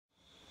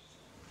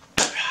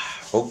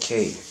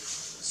Okay,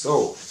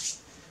 so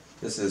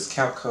this is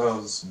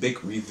Capcom's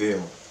big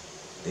reveal.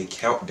 They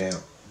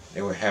countdown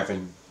they were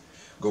having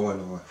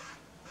going on,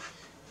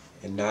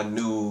 and I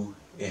knew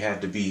it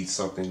had to be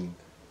something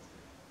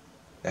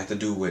that had to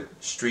do with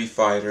Street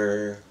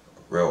Fighter,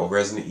 or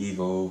Resident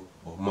Evil,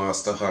 or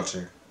Monster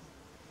Hunter.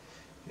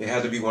 It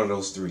had to be one of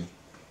those three,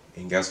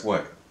 and guess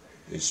what?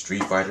 It's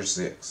Street Fighter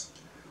 6.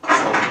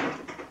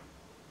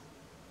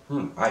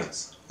 So,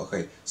 ice.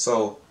 Okay,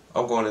 so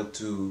I'm going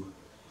to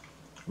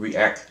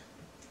react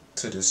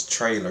to this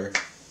trailer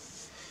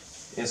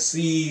and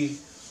see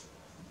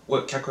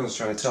what Capcom is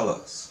trying to tell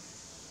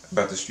us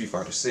about the Street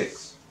Fighter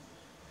 6.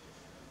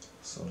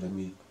 So let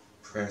me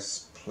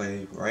press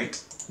play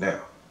right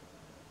now.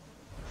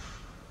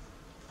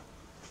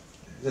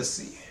 Let's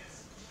see.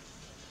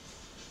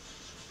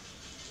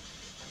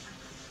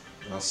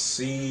 I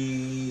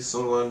see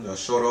someone,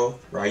 Shoro,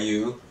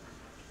 Ryu.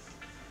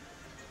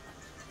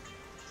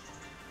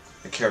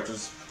 The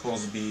character's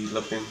supposed to be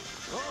looking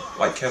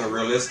like kind of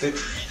realistic.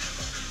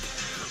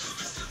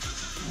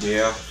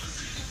 Yeah.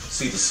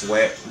 See the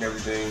sweat and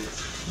everything.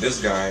 This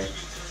guy, I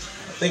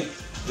think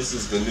this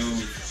is the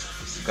new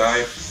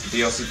guy,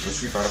 DLC for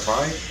Street Fighter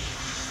 5.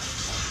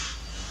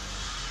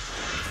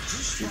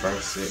 Street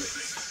Fighter 6.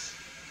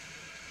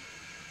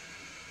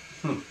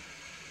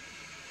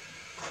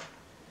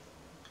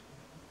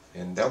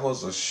 And that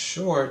was a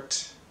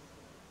short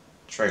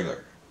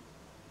trailer.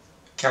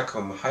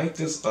 Capcom hyped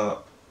this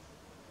up,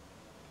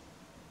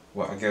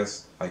 well, I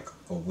guess like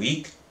a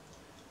week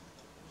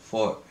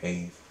for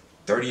a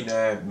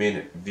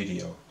 39-minute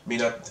video.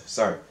 Not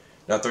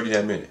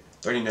 39 minute,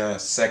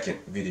 39-second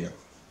video.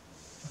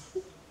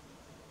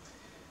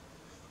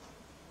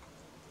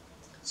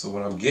 So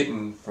what I'm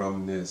getting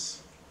from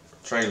this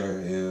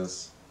trailer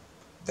is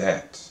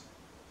that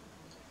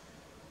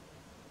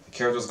the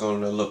character's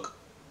going to look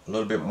a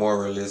little bit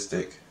more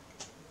realistic.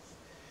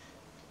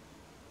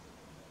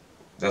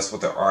 That's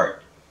what the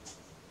art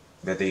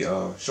that they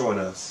showing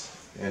us,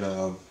 and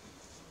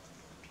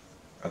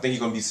I think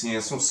you're gonna be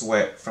seeing some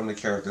sweat from the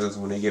characters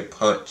when they get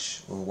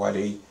punched or while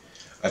they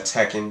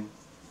attacking,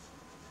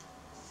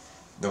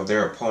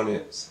 their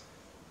opponents.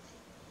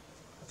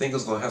 I think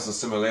it's gonna have some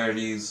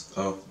similarities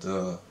of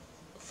the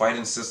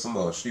fighting system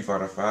of Street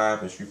Fighter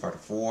 5 and Street Fighter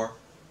 4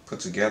 put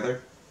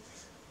together.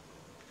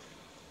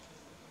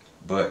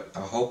 But I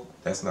hope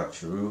that's not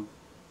true,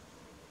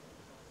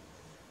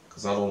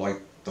 because I don't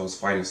like those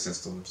fighting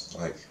systems.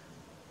 Like,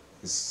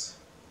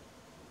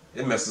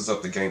 it messes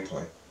up the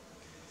gameplay.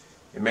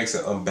 It makes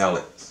it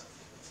unbalanced.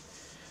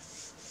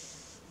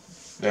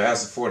 Now,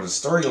 as for the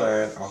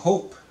storyline, I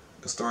hope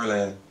the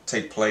storyline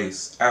take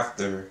place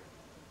after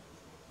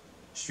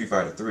Street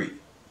Fighter 3,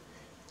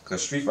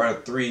 because Street Fighter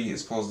 3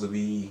 is supposed to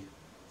be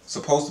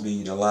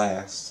the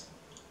last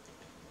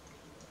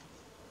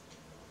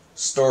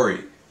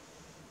story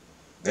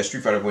that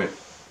Street Fighter went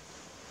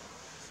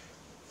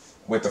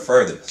the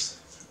furthest.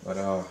 But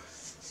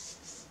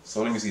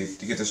so let me see,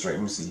 to get this straight,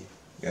 let me see.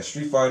 You got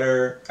Street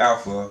Fighter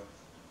Alpha,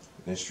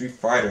 and Street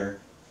Fighter,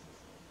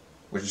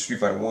 which is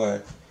Street Fighter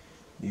 1.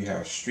 You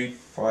have Street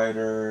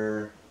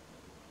Fighter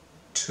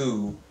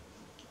 2,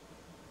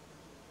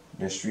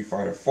 then Street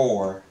Fighter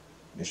 4,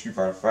 then Street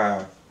Fighter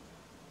 5,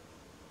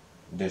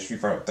 and then Street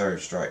Fighter Third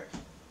Strike.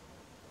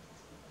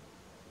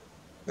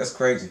 That's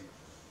crazy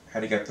how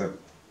they got the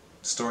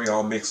story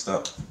all mixed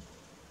up.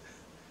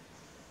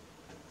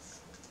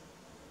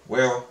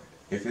 Well,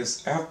 if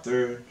it's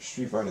after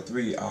Street Fighter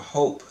 3, I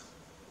hope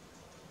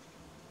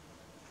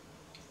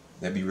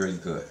that'd be really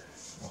good.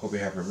 I hope they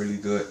have a really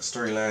good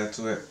storyline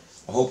to it.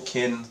 I hope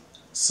Ken's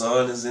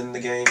son is in the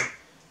game,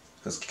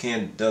 because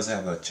Ken does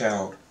have a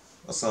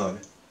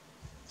son.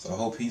 So I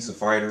hope he's a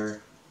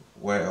fighter.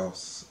 What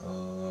else?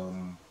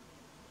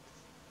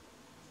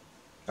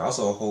 I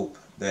also hope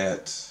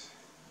that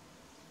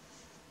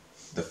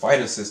the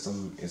fighting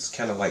system is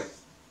kind of like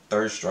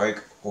Third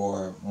Strike,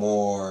 or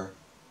more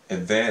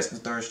advanced than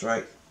Third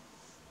Strike.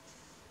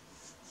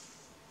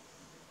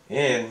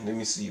 And let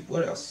me see,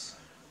 what else?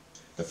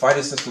 The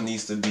fighting system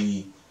needs to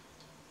be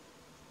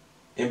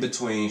in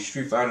between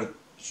Street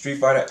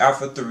Fighter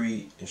Alpha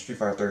 3 and Street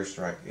Fighter Third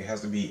Strike. It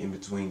has to be in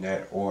between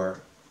that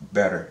or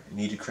better. You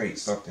need to create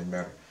something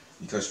better,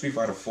 because Street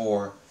Fighter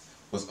 4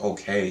 was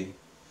okay.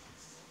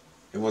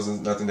 It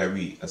wasn't nothing that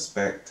we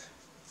expect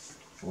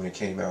when it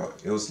came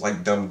out. It was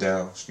like dumbed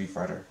down Street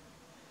Fighter.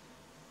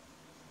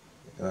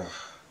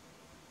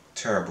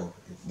 Terrible.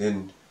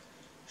 Then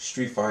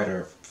Street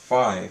Fighter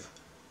 5,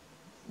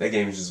 that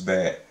game is just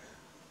bad.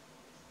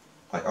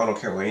 Like, I don't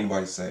care what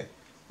anybody say.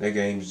 That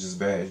game is just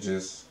bad.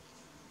 It's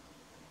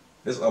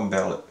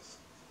unbalanced.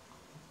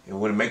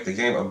 And when it make the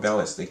game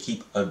unbalanced, they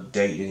keep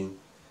updating.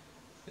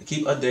 They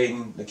keep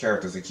updating the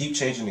characters. They keep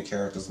changing the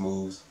characters'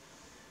 moves.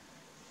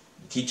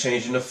 They keep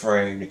changing the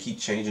frame. They keep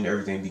changing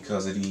everything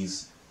because of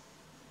these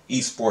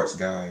esports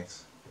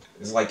guys.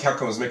 It's like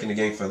Capcom is making the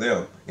game for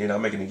them. They're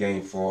not making the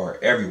game for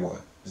everyone.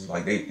 It's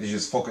like they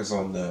just focus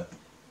on the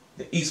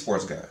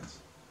esports guys.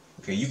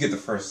 Okay, you get the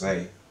first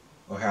say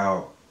of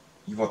how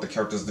you want the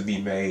characters to be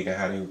made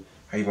and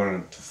how you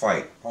wanted to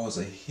fight. I was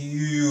a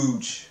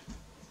huge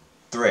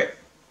threat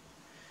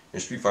in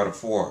Street Fighter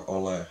 4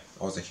 online.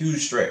 I was a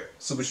huge threat.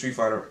 Super Street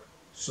Fighter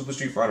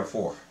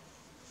 4.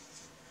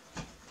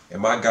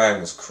 And my guy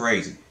was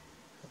crazy.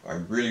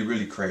 Like really,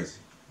 really crazy.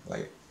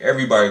 Like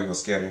everybody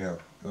was scared of him.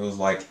 It was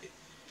like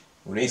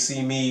when they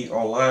see me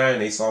online,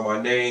 they saw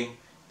my name,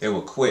 they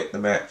would quit the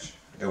match.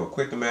 They would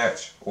quit the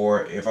match,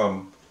 or if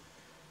I'm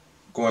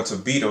going to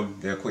beat them,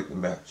 they'll quit the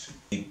match.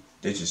 They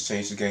just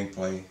changed the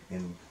gameplay,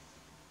 and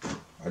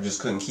I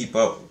just couldn't keep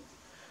up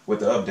with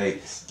the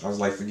updates. I was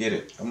like, forget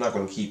it. I'm not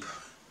going to keep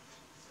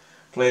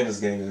playing this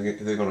game.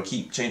 They're going to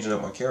keep changing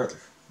up my character.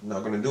 I'm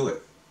not going to do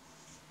it.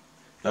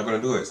 Not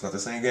going to do it. It's not the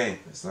same game.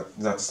 It's not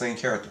the same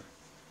character.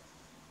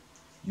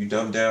 You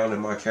dumb down in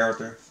my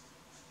character,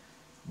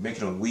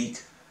 making him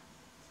weak.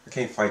 I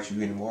can't fight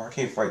you anymore. I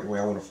can't fight the way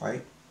I want to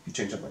fight. You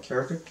change up my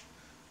character.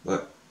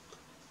 But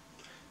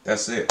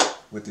that's it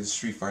with this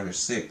Street Fighter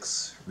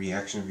 6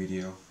 reaction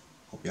video.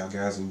 Hope y'all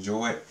guys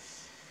enjoyed.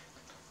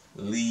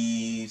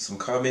 Leave some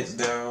comments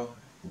down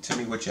and tell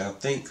me what y'all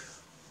think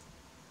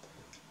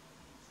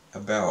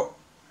about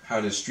how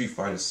this Street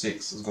Fighter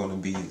 6 is going to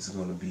be. Is it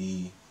going to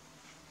be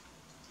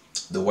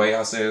the way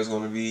I said it's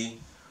going to be,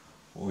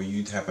 or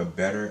you'd have a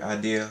better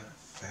idea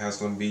of how it's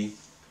going to be?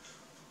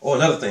 Oh,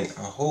 another thing,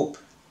 I hope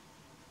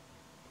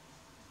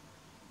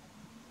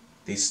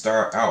they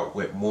start out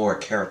with more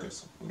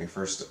characters when they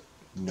first,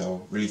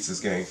 release this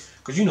game,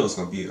 because it's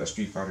going to be a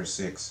Street Fighter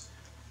 6,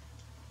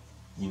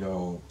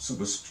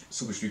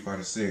 Super Street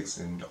Fighter 6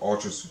 and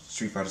Ultra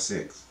Street Fighter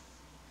 6.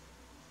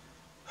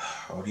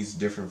 All these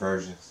different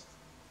versions.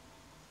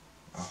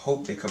 I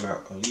hope they come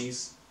out at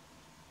least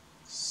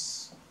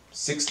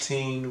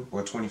 16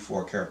 or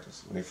 24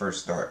 characters when they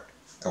first start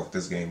out with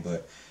this game,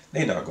 but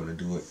they're not going to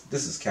do it.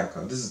 This is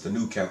Capcom. This is the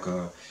new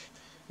Capcom.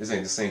 This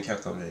ain't the same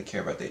Capcom that they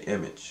care about their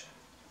image.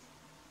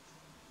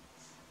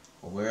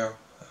 Well,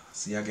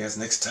 see y'all guys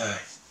next time.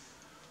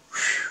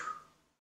 Whew.